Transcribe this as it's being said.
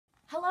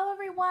Hello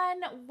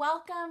everyone,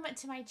 welcome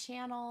to my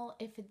channel.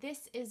 If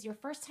this is your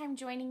first time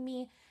joining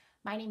me,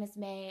 my name is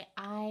May.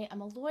 I am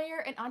a lawyer,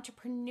 an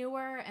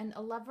entrepreneur, and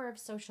a lover of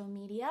social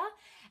media.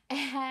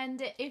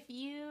 And if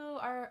you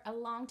are a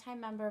longtime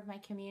member of my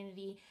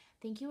community,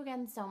 thank you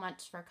again so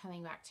much for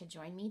coming back to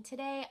join me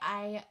today.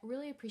 I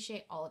really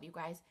appreciate all of you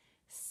guys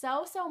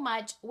so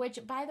much, which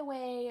by the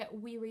way,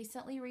 we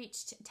recently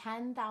reached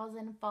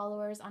 10,000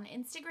 followers on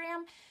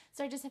Instagram.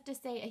 So I just have to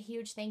say a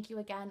huge thank you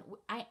again.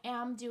 I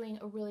am doing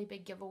a really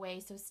big giveaway,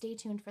 so stay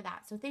tuned for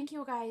that. So thank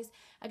you guys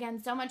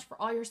again so much for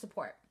all your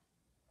support.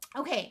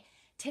 Okay,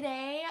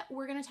 today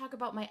we're going to talk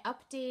about my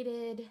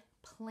updated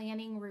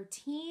planning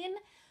routine,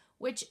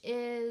 which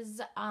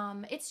is,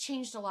 it's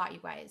changed a lot, you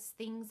guys.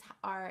 Things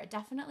are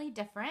definitely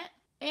different.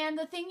 And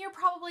the thing you're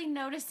probably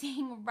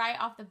noticing right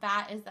off the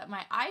bat is that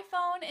my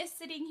iPhone is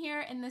sitting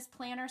here in this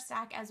planner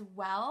stack as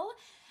well.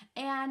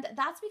 And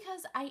that's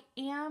because I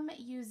am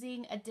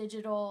using a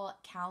digital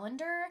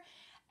calendar.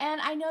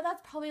 And I know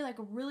that's probably like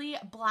really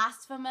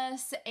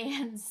blasphemous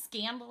and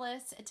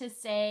scandalous to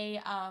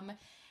say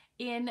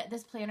in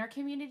this planner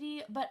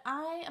community, but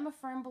I am a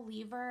firm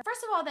believer,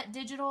 first of all, that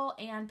digital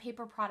and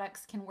paper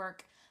products can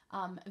work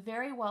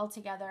very well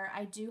together.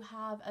 I do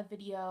have a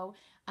video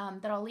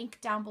that I'll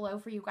link down below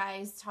for you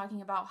guys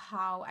talking about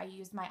how I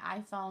use my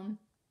iPhone.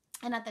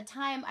 And at the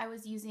time I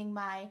was using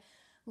my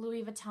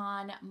Louis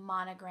Vuitton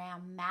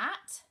monogram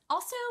mat.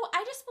 Also,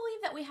 I just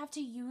believe that we have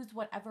to use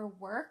whatever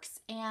works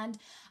and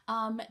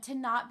to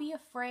not be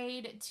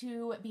afraid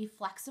to be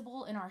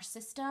flexible in our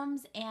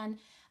systems and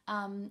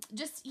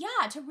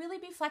to really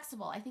be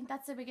flexible. I think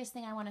that's the biggest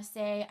thing I want to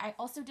say. I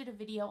also did a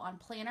video on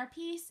planner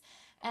piece,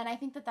 and I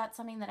think that that's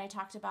something that I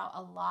talked about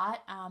a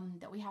lot,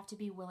 that we have to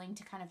be willing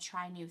to kind of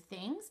try new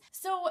things.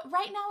 So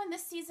right now in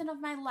this season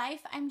of my life,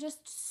 I'm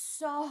just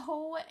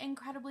so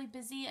incredibly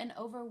busy and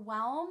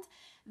overwhelmed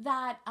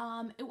that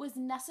it was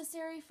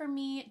necessary for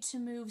me to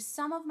move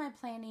some of my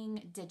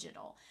planning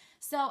digital.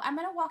 So I'm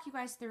going to walk you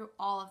guys through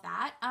all of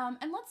that.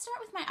 And let's start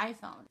with my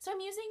iPhone. So I'm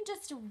using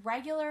just a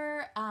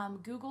regular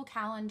Google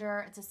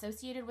Calendar. It's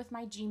associated with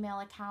my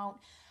Gmail account.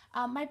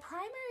 My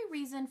primary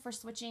reason for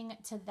switching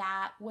to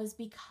that was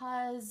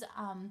because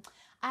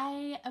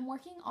I am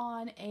working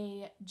on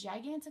a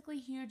gigantically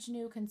huge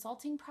new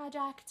consulting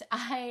project.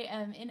 I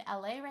am in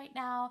LA right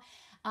now,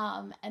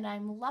 and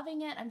I'm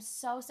loving it. I'm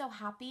soし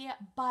happy,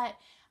 but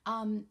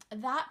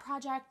that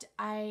project,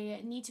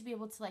 I need to be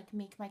able to like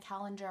make my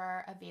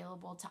calendar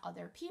available to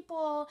other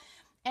people.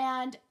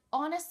 And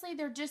honestly,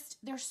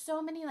 there's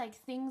so many like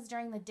things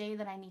during the day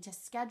that I need to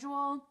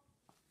schedule.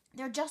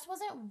 There just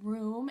wasn't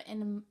room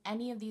in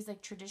any of these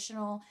like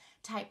traditional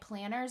type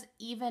planners,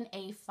 even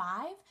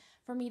A5,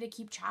 for me to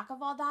keep track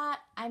of all that.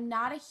 I'm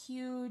not a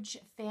huge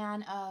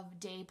fan of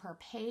day per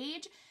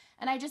page,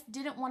 and I just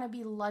didn't want to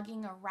be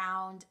lugging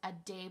around a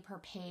day per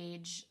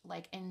page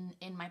like in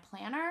my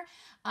planner.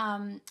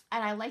 And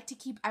I like to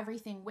keep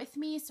everything with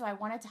me, so I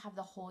wanted to have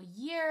the whole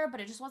year,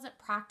 but it just wasn't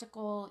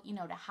practical, you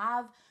know, to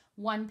have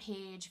one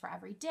page for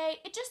every day.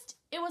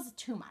 It was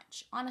too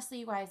much. Honestly,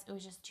 you guys, it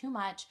was just too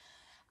much.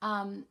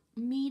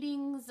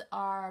 Meetings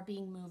are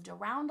being moved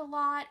around a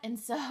lot, and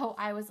so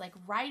I was like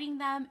writing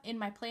them in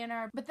my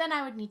planner, but then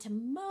I would need to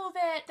move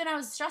it. Then I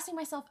was stressing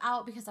myself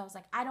out because I was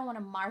like, I don't want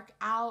to mark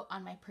out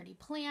on my pretty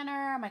planner.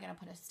 Am I going to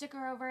put a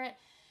sticker over it?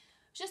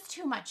 Just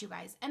too much, you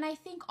guys. And I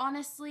think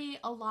honestly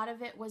a lot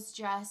of it was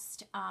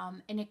just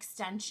an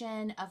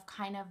extension of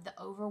kind of the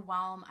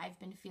overwhelm I've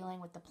been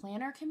feeling with the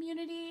planner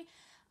community.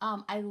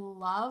 I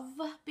love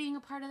being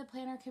a part of the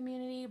planner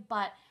community,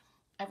 but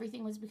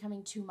everything was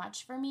becoming too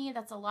much for me.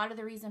 That's a lot of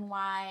the reason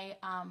why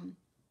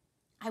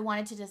I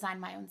wanted to design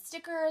my own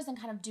stickers and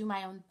kind of do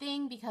my own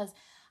thing, because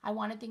I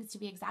wanted things to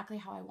be exactly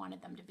how I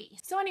wanted them to be.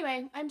 So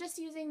anyway, I'm just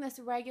using this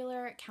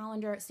regular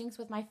calendar. It syncs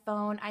with my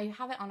phone. I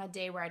have it on a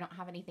day where I don't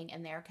have anything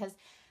in there because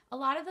a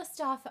lot of the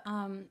stuff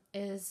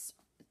is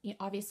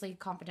obviously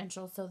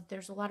confidential, so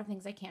there's a lot of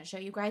things I can't show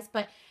you guys,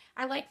 but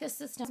I like this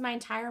system. It's my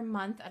entire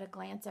month at a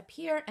glance up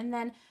here, and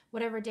then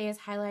whatever day is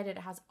highlighted, it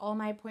has all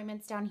my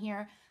appointments down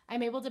here.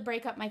 I'm able to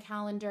break up my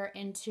calendar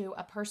into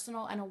a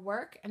personal and a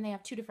work, and they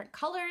have two different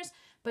colors,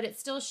 but it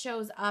still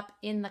shows up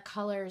in the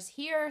colors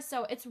here,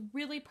 so it's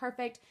really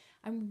perfect.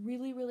 I'm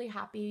really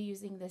happy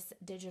using this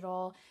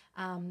digital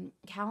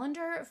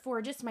calendar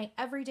for just my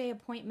everyday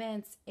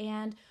appointments.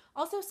 And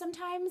also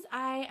sometimes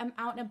I am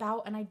out and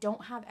about and I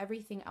don't have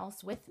everything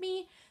else with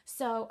me,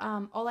 so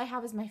all I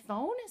have is my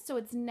phone, so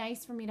it's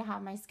nice for me to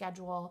have my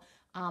schedule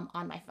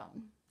on my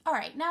phone. All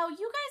right, now you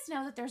guys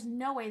know that there's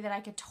no way that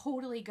I could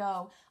totally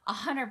go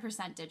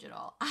 100%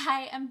 digital.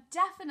 I am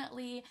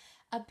definitely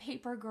a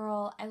paper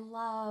girl. I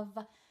love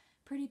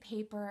pretty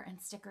paper and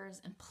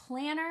stickers and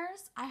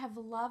planners. I have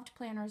loved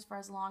planners for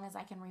as long as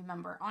I can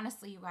remember.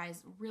 Honestly, you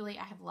guys, really,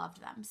 I have loved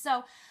them.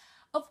 So,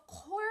 of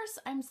course,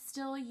 I'm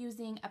still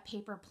using a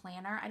paper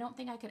planner. I don't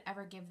think I could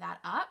ever give that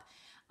up.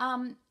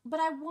 But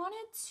I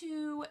wanted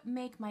to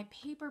make my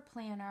paper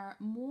planner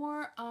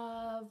more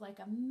of like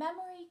a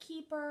memory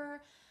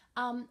keeper.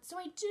 So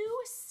I do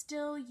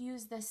still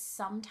use this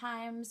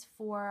sometimes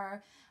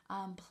for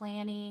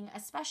planning,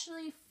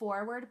 especially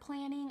forward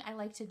planning. I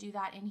like to do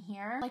that in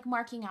here, like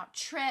marking out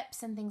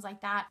trips and things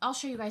like that. I'll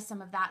show you guys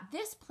some of that.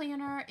 This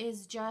planner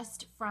is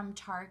just from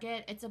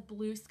Target. It's a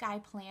blue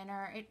sky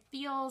planner. It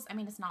feels, I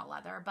mean, it's not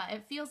leather, but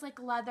it feels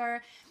like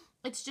leather.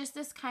 It's just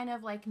this kind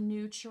of like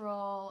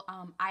neutral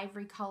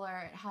ivory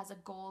color. It has a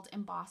gold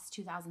embossed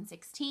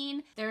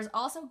 2016. There's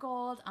also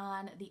gold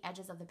on the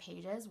edges of the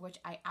pages, which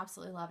I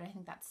absolutely love. And I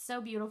think that's so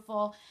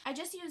beautiful. I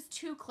just used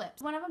 2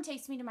 clips. One of them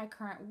takes me to my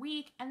current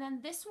week, and then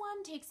this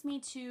one takes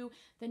me to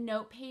the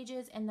note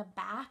pages in the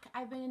back.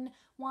 I've been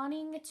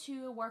wanting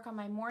to work on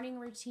my morning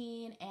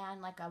routine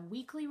and like a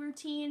weekly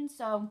routine.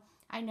 So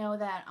I know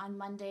that on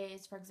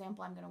Mondays, for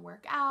example, I'm gonna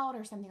work out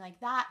or something like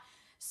that.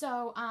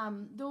 So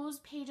those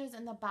pages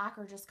in the back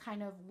are just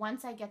kind of,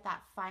 once I get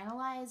that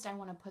finalized, I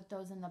want to put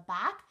those in the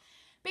back.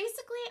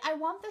 Basically, I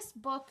want this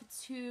book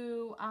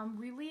to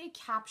really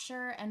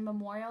capture and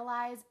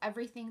memorialize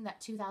everything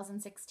that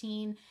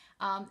 2016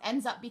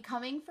 ends up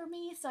becoming for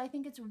me. So I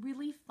think it's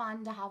really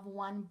fun to have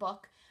one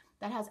book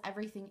that has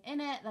everything in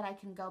it that I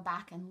can go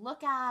back and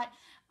look at.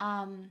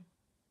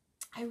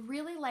 I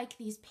really like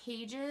these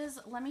pages.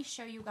 Let me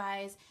show you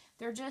guys.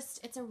 They're just,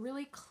 it's a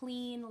really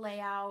clean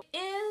layout. It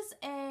is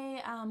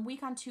a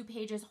week on 2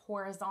 pages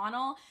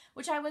horizontal,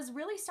 which I was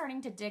really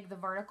starting to dig the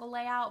vertical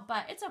layout,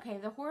 but it's okay.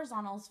 The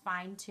horizontal is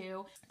fine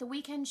too. The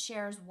weekend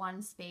shares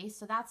 1 space,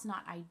 so that's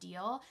not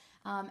ideal.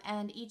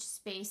 And each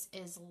space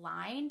is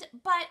lined,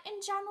 but in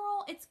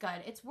general, it's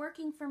good. It's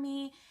working for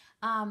me.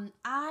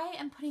 I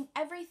am putting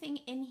everything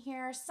in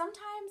here.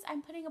 Sometimes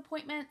I'm putting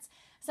appointments.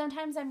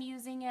 Sometimes I'm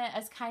using it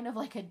as kind of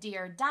like a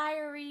Dear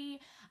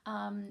Diary.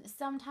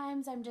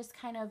 Sometimes I'm just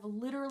kind of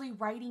literally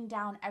writing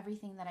down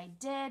everything that I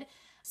did.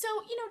 So,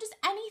 you know, just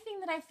anything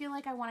that I feel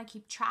like I want to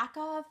keep track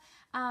of.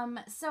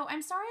 So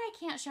I'm sorry I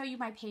can't show you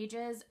my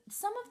pages.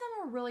 Some of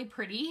them are really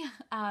pretty.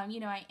 You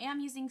know, I am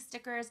using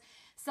stickers.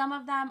 Some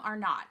of them are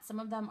not. Some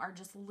of them are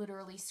just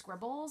literally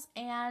scribbles,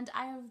 and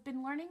I've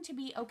been learning to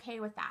be okay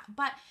with that.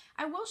 But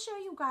I will show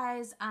you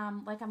guys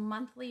like a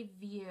monthly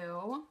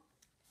view.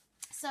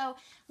 So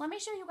let me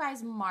show you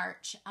guys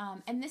March,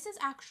 and this is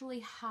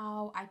actually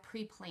how I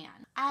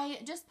pre-plan.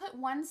 I just put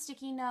 1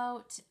 sticky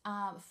note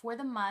for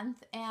the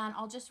month, and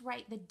I'll just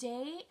write the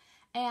date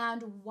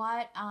and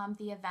what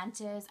the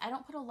event is. I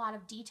don't put a lot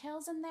of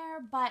details in there,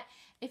 but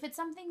if it's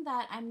something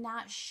that I'm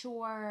not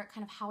sure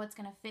kind of how it's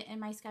gonna fit in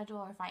my schedule,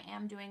 or if I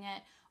am doing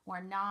it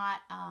or not,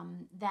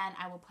 then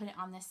I will put it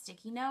on this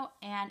sticky note,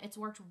 and it's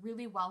worked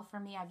really well for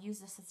me. I've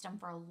used the system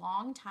for a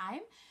long time.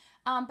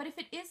 But if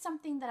it is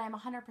something that I'm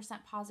 100%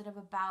 positive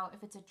about,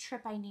 if it's a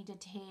trip I need to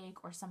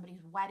take or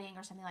somebody's wedding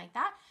or something like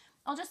that,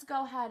 I'll just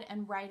go ahead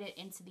and write it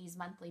into these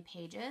monthly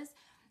pages.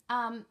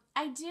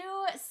 I do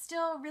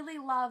still really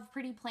love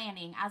pretty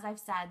planning, as I've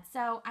said.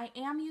 So I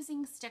am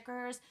using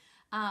stickers,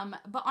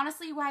 but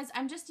honestly, you guys,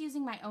 I'm just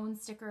using my own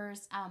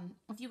stickers.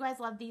 If you guys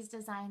love these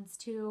designs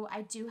too,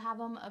 I do have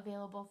them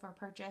available for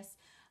purchase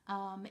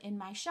in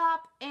my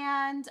shop,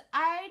 and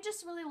I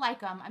just really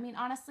like them. I mean,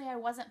 honestly, I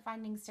wasn't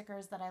finding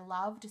stickers that I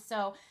loved,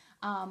 so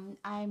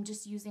I'm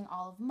just using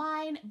all of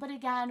mine, but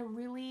again,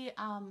 really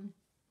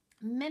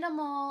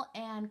minimal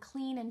and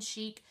clean and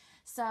chic.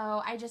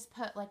 So I just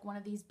put like one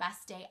of these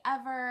best day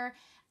ever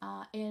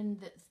in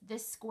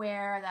this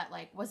square that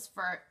like was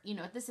for, you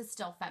know, this is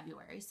still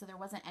February, so there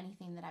wasn't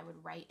anything that I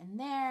would write in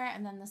there.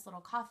 And then this little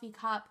coffee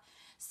cup.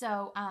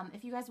 So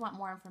if you guys want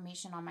more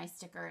information on my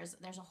stickers,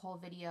 there's a whole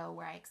video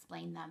where I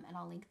explain them, and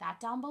I'll link that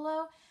down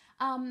below.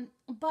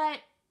 But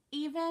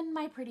even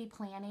my pretty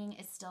planning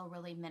is still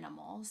really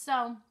minimal.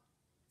 So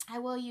I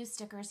will use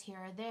stickers here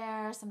or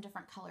there, some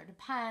different colored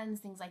pens,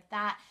 things like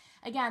that.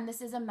 Again,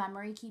 this is a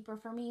memory keeper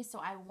for me, so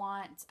I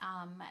want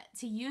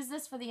to use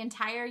this for the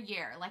entire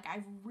year. Like,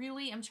 I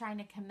really am trying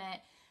to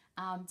commit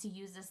to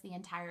use this the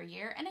entire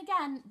year. And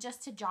again,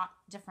 just to jot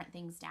different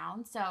things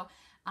down. So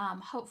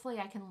hopefully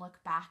I can look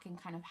back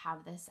and kind of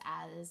have this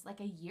as like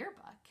a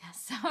yearbook.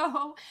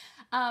 So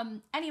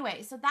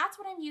anyway, so that's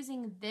what I'm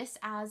using this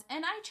as.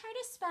 And I try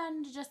to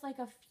spend just like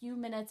a few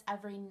minutes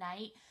every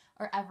night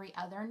or every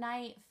other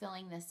night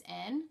filling this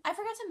in. I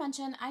forgot to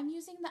mention, I'm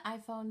using the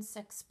iPhone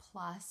 6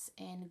 Plus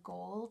in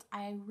gold.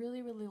 I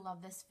really, really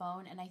love this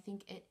phone, and I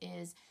think it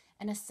is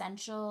an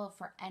essential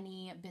for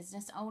any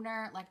business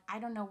owner. Like, I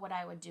don't know what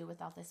I would do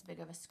without this big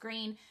of a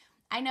screen.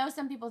 I know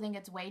some people think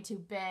it's way too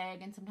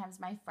big, and sometimes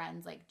my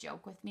friends like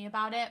joke with me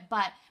about it,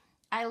 but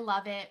I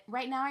love it.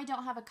 Right now I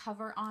don't have a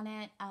cover on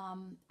it.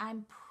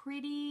 I'm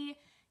pretty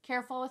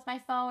careful with my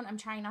phone. I'm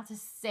trying not to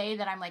say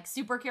that I'm like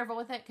super careful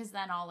with it, because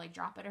then I'll like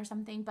drop it or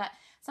something, but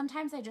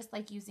sometimes I just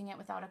like using it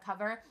without a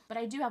cover. But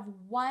I do have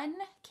one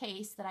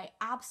case that I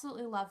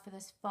absolutely love for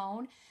this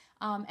phone,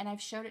 and I've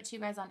showed it to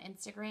you guys on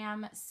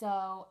Instagram,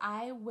 so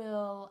I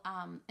will,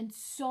 and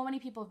so many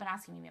people have been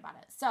asking me about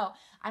it, so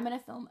I'm going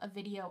to film a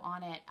video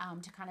on it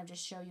to kind of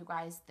just show you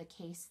guys the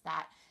case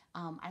that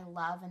I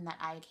love and that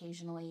I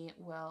occasionally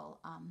will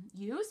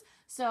use.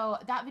 So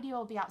that video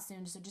will be out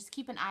soon, so just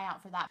keep an eye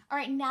out for that. All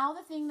right, now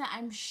the thing that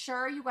I'm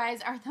sure you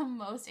guys are the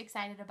most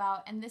excited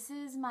about, and this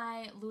is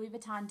my Louis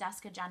Vuitton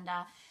desk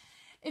agenda.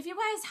 If you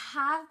guys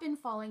have been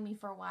following me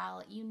for a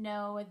while, you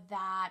know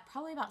that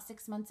probably about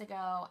 6 months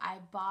ago, I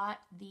bought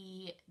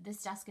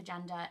this desk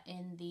agenda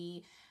in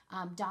the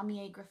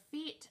Damier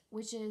Graphite,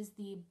 which is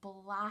the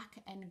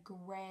black and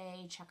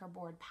gray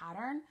checkerboard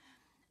pattern.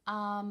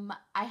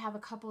 I have a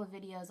couple of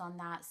videos on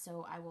that,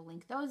 so I will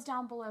link those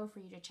down below for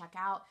you to check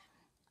out.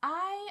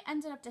 I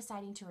ended up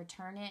deciding to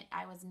return it.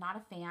 I was not a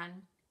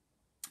fan.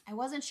 I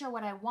wasn't sure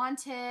what I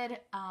wanted.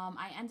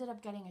 I ended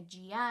up getting a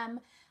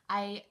GM.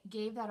 I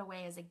gave that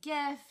away as a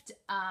gift.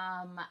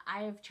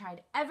 I've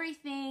tried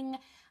everything.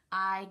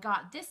 I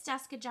got this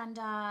desk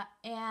agenda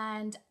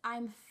and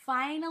I'm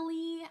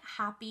finally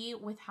happy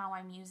with how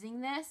I'm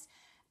using this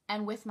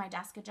and with my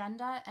desk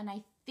agenda. And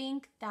I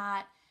think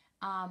that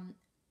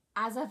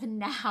as of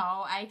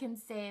now, I can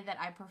say that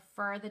I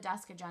prefer the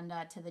desk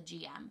agenda to the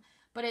GM.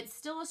 But it's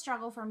still a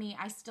struggle for me.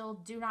 I still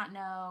do not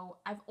know.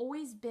 I've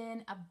always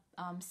been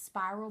a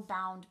spiral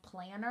bound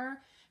planner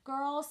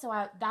girl,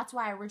 so that's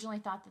why I originally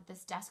thought that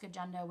this desk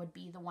agenda would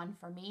be the one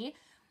for me.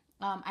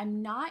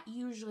 I'm not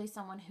usually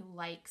someone who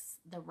likes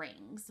the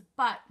rings,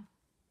 but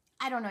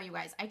I don't know, you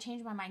guys. I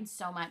changed my mind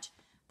so much,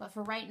 but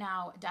for right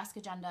now, desk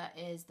agenda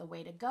is the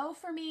way to go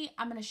for me.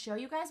 I'm going to show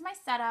you guys my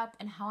setup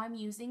and how I'm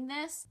using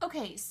this.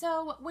 Okay,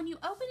 so when you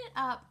open it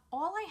up,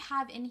 all I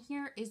have in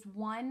here is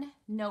one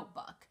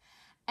notebook.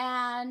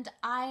 And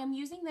I am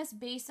using this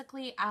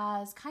basically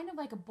as kind of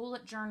like a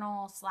bullet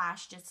journal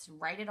 / just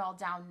write it all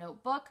down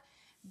notebook.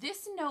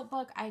 This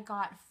notebook I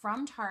got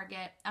from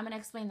Target. I'm going to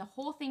explain the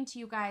whole thing to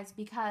you guys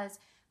because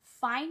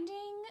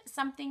finding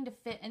something to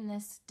fit in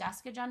this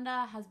desk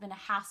agenda has been a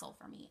hassle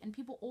for me. And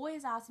people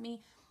always ask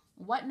me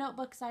what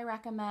notebooks I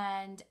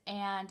recommend,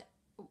 and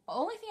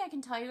only thing I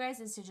can tell you guys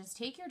is to just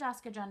take your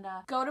desk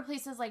agenda, go to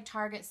places like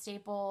Target,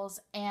 Staples,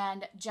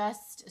 and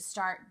just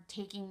start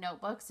taking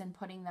notebooks and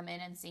putting them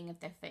in and seeing if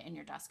they fit in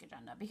your desk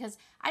agenda. Because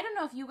I don't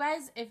know if you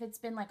guys, if it's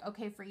been like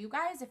okay for you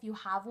guys, if you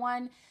have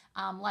one,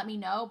 let me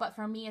know. But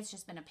for me, it's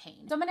just been a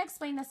pain. So I'm gonna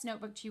explain this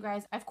notebook to you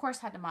guys. I, of course,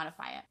 had to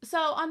modify it. So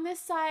on this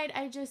side,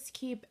 I just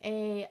keep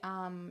a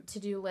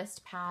to-do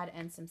list pad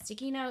and some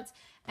sticky notes.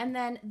 And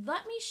then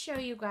let me show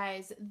you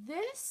guys,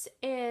 this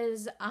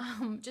is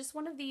just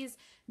one of these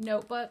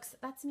notebooks.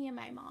 That's me and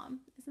my mom.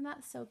 Isn't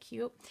that so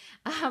cute?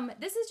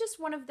 This is just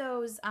one of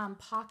those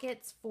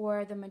pockets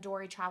for the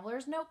Midori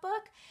Traveler's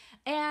Notebook.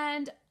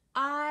 And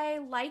I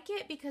like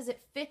it because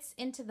it fits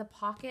into the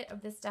pocket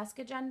of this desk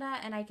agenda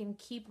and I can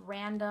keep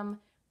random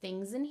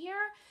things in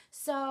here.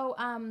 So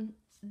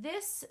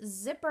this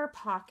zipper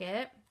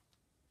pocket,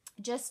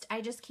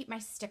 I just keep my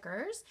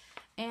stickers.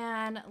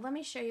 And let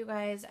me show you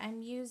guys,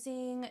 I'm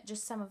using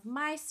just some of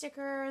my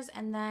stickers,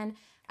 and then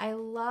I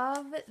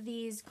love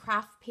these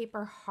craft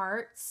paper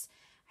hearts.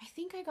 I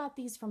think I got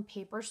these from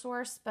Paper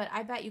Source, but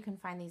I bet you can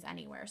find these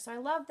anywhere. So I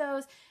love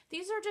those.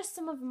 These are just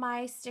some of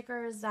my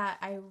stickers that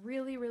I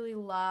really, really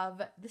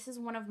love. This is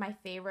one of my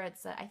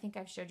favorites that I think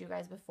I've showed you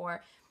guys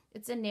before.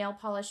 It's a nail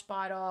polish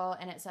bottle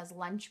and it says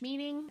lunch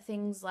meeting.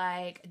 Things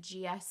like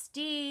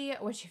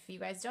GSD, which if you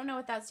guys don't know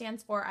what that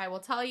stands for, I will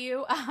tell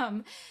you.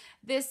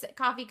 This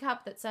coffee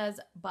cup that says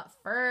but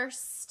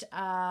first,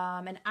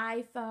 an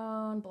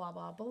iPhone, blah,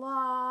 blah,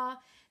 blah.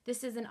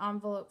 This is an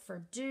envelope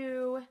for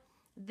due.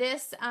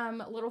 This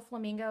little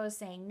flamingo is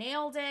saying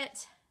nailed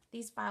it.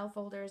 These file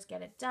folders,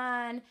 get it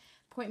done.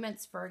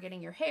 Appointments for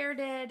getting your hair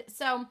did.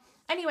 So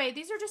anyway,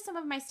 these are just some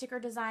of my sticker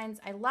designs.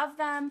 I love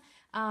them.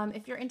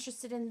 If you're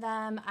interested in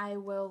them, I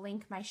will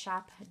link my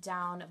shop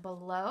down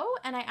below.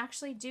 And I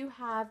actually do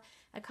have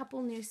a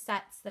couple new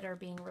sets that are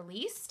being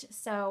released.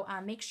 So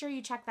make sure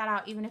you check that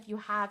out. Even if you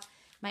have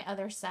my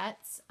other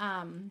sets,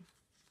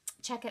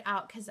 check it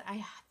out because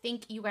I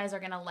think you guys are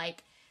going to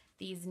like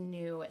these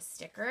new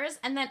stickers.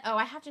 And then, oh,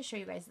 I have to show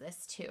you guys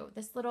this too.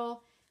 This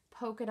little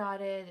polka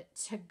dotted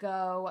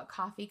to-go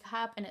coffee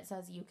cup, and it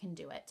says you can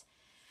do it.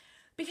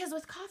 Because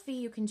with coffee,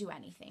 you can do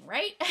anything,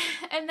 right?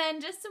 And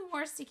then just some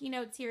more sticky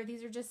notes here.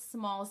 These are just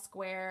small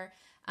square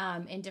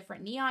in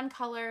different neon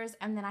colors.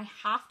 And then I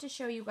have to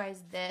show you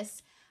guys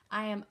this.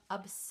 I am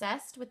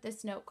obsessed with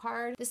this note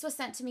card. This was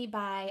sent to me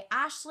by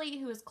Ashley,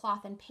 who is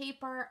Cloth and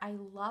Paper. I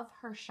love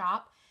her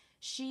shop.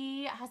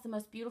 She has the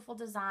most beautiful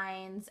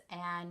designs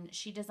and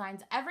she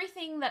designs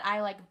everything that I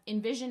like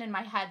envision in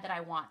my head that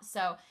I want.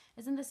 So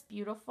isn't this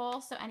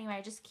beautiful? So anyway,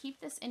 I just keep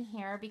this in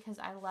here because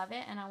I love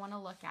it and I want to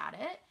look at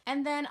it.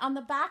 And then on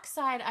the back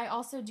side, I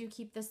also do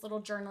keep this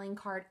little journaling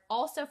card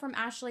also from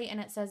Ashley, and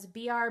it says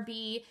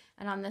BRB,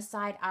 and on this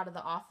side, out of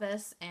the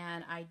office,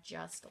 and I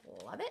just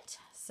love it.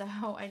 So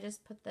I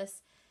just put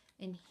this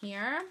in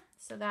here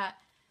so that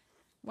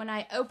when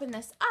I open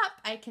this up,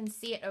 I can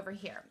see it over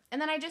here.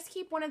 And then I just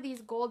keep one of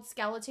these gold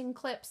skeleton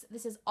clips.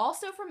 This is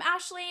also from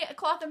Ashley,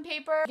 Cloth and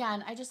Paper.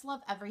 Again, I just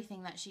love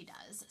everything that she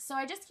does. So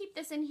I just keep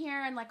this in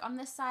here, and like on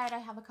this side, I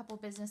have a couple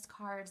business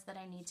cards that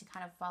I need to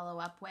kind of follow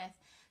up with.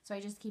 So I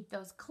just keep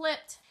those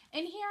clipped.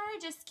 In here, I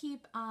just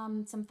keep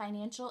some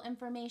financial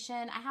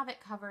information. I have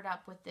it covered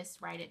up with this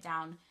write it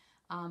down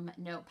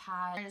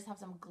notepad. I just have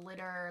some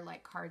glitter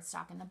like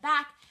cardstock in the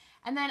back.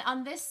 And then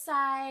on this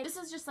side, this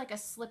is just like a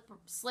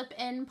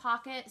slip-in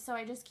pocket. So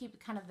I just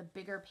keep kind of the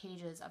bigger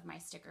pages of my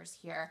stickers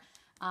here.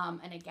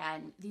 And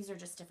again, these are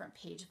just different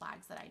page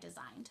flags that I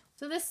designed.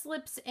 So this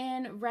slips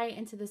in right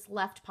into this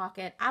left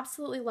pocket.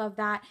 Absolutely love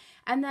that.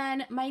 And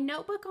then my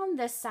notebook on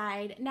this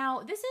side.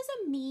 Now, this is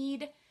a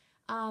Mead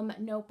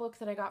notebook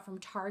that I got from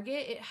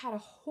Target. It had a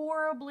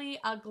horribly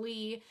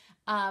ugly,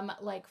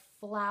 like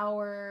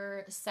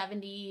flower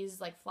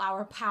 70s, like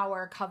flower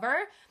power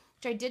cover,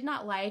 which I did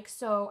not like.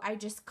 So I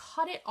just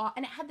cut it off,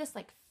 and it had this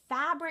like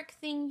fabric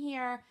thing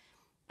here.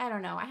 I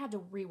don't know, I had to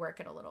rework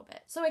it a little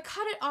bit. So I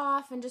cut it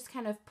off and just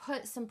kind of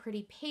put some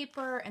pretty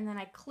paper, and then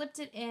I clipped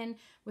it in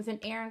with an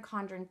Erin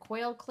Condren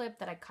coil clip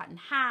that I cut in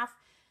half.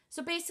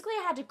 So basically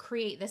I had to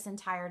create this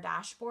entire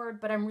dashboard,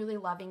 but I'm really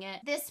loving it.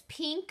 This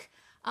pink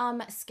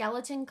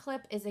skeleton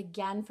clip is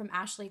again from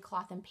Ashley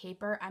Cloth and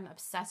Paper. I'm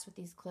obsessed with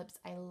these clips.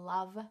 I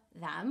love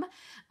them.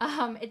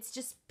 It's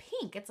just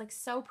pink. It's like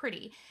so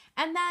pretty.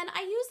 And then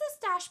I use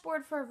this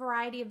dashboard for a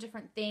variety of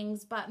different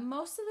things, but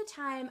most of the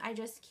time I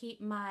just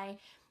keep my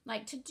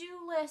like to-do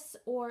lists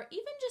or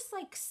even just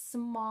like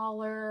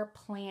smaller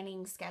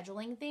planning,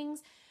 scheduling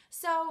things.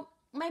 So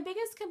my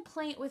biggest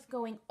complaint with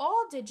going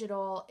all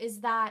digital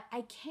is that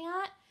I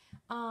can't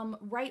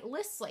write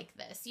lists like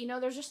this. You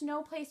know, there's just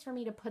no place for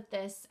me to put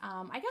this.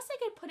 I guess I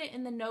could put it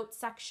in the notes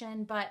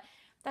section, but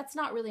that's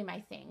not really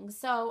my thing.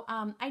 So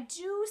I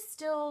do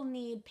still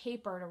need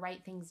paper to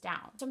write things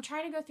down. So I'm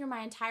trying to go through my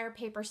entire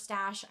paper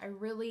stash. I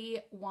really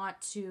want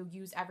to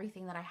use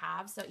everything that I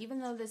have. So even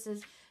though this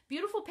is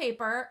beautiful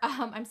paper,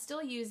 I'm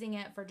still using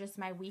it for just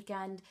my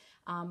weekend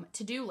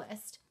to-do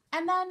list.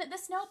 And then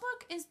this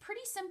notebook is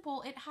pretty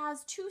simple. It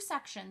has two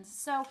sections.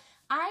 So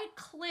I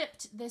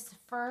clipped this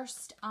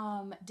first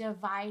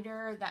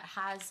divider that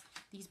has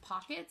these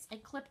pockets. I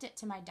clipped it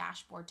to my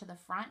dashboard to the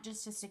front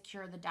just to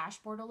secure the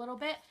dashboard a little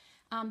bit.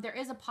 There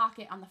is a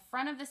pocket on the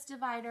front of this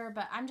divider,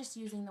 but I'm just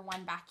using the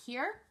one back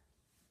here.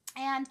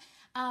 And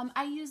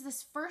I use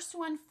this first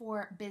one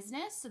for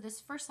business. So this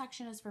first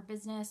section is for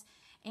business.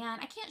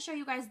 And I can't show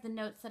you guys the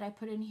notes that I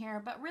put in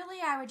here, but really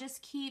I would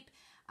just keep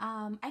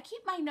I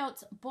keep my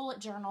notes bullet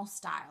journal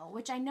style,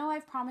 which I know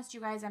I've promised you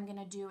guys I'm going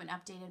to do an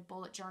updated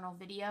bullet journal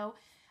video.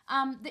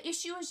 The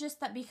issue is just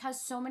that because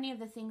so many of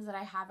the things that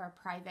I have are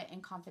private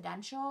and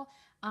confidential,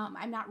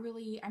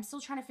 I'm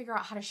still trying to figure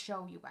out how to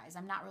show you guys.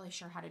 I'm not really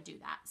sure how to do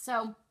that.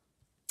 So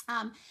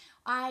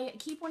I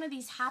keep one of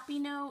these happy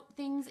note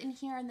things in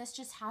here, and this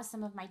just has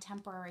some of my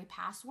temporary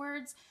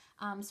passwords.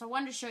 So I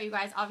wanted to show you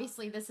guys,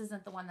 obviously this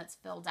isn't the one that's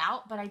filled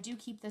out, but I do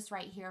keep this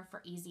right here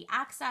for easy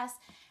access,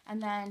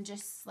 and then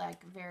just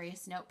like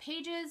various note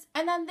pages.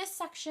 And then this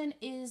section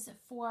is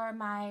for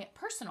my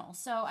personal.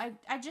 So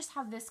I just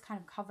have this kind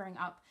of covering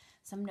up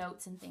some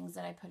notes and things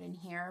that I put in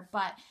here,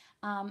 but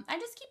I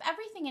just keep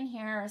everything in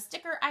here: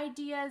 sticker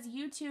ideas,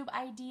 YouTube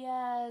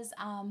ideas,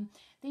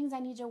 things I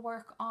need to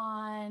work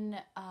on,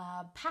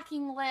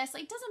 packing lists.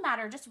 Like, it doesn't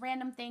matter, just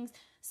random things.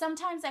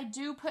 Sometimes I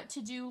do put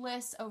to-do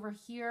lists over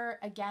here,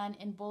 again,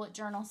 in bullet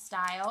journal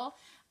style.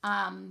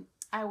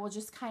 I will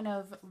just kind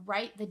of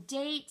write the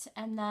date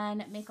and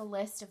then make a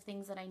list of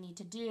things that I need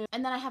to do.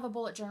 And then I have a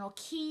bullet journal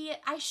key.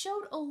 I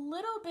showed a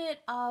little bit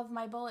of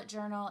my bullet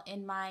journal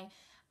in my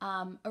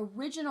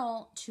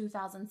original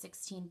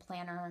 2016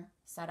 planner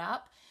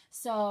setup.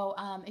 So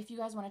if you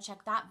guys want to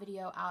check that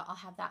video out, I'll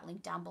have that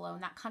link down below,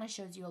 and that kind of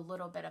shows you a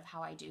little bit of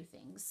how I do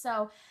things.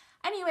 So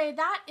anyway,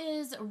 that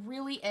is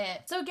really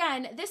it. So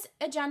again, this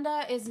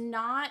agenda is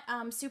not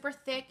super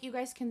thick. You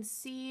guys can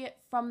see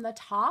from the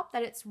top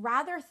that it's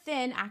rather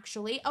thin,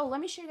 actually. Oh, let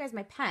me show you guys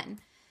my pen.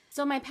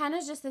 So my pen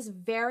is just this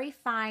very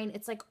fine,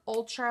 it's like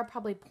ultra,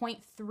 probably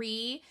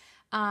 0.3.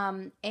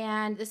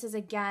 And this is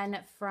again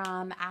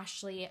from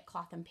Ashley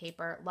Cloth and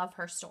Paper. Love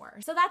her store.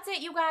 So that's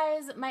it, you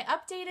guys. My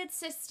updated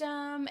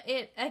system,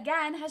 it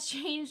again has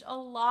changed a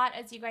lot,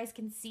 as you guys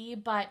can see,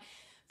 but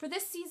for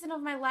this season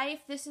of my life,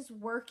 this is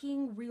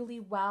working really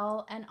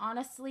well. And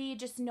honestly,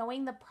 just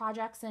knowing the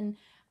projects and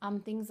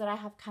things that I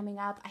have coming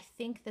up, I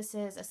think this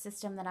is a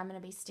system that I'm going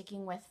to be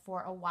sticking with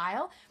for a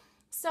while.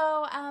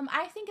 So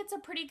I think it's a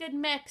pretty good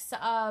mix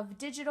of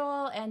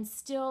digital and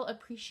still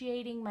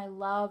appreciating my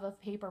love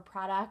of paper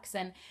products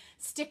and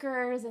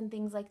stickers and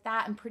things like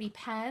that, and pretty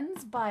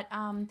pens, but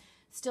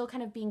still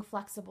kind of being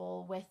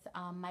flexible with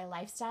my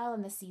lifestyle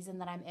and the season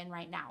that I'm in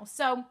right now.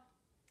 So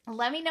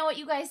let me know what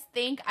you guys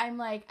think.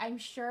 I'm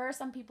sure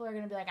some people are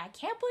going to be like, I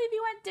can't believe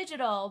you went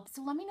digital.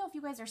 So let me know if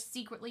you guys are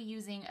secretly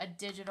using a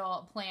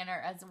digital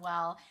planner as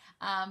well.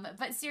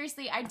 But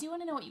seriously, I do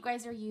want to know what you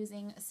guys are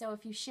using. So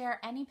if you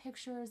share any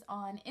pictures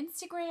on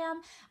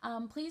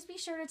Instagram, please be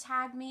sure to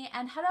tag me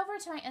and head over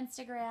to my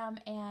Instagram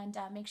and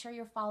make sure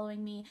you're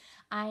following me.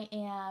 I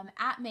am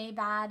at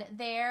Maybad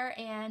there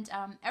and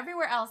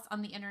everywhere else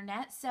on the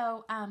internet.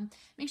 So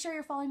make sure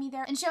you're following me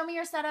there and show me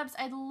your setups.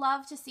 I'd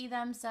love to see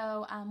them.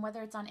 So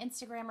whether it's on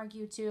Instagram or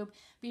YouTube,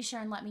 be sure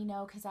and let me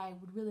know, because I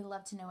would really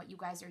love to know what you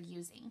guys are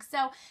using.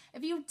 So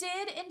if you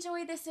did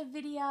enjoy this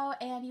video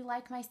and you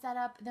like my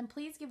setup, then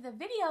please give the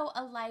video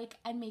a like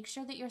and make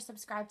sure that you're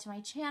subscribed to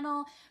my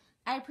channel.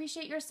 I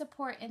appreciate your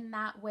support in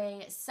that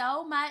way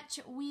so much.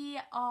 We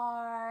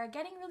are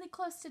getting really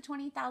close to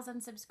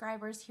 20,000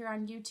 subscribers here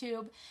on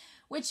YouTube,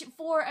 which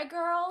for a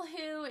girl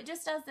who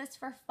just does this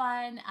for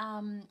fun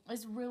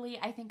is really,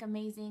 I think,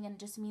 amazing, and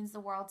just means the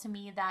world to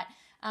me that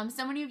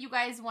so many of you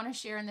guys want to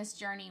share in this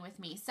journey with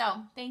me.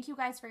 So thank you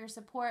guys for your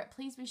support.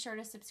 Please be sure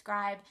to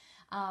subscribe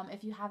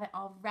if you haven't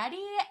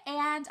already,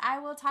 and I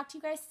will talk to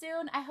you guys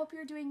soon. I hope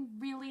you're doing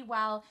really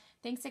well.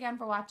 Thanks again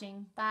for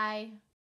watching. Bye.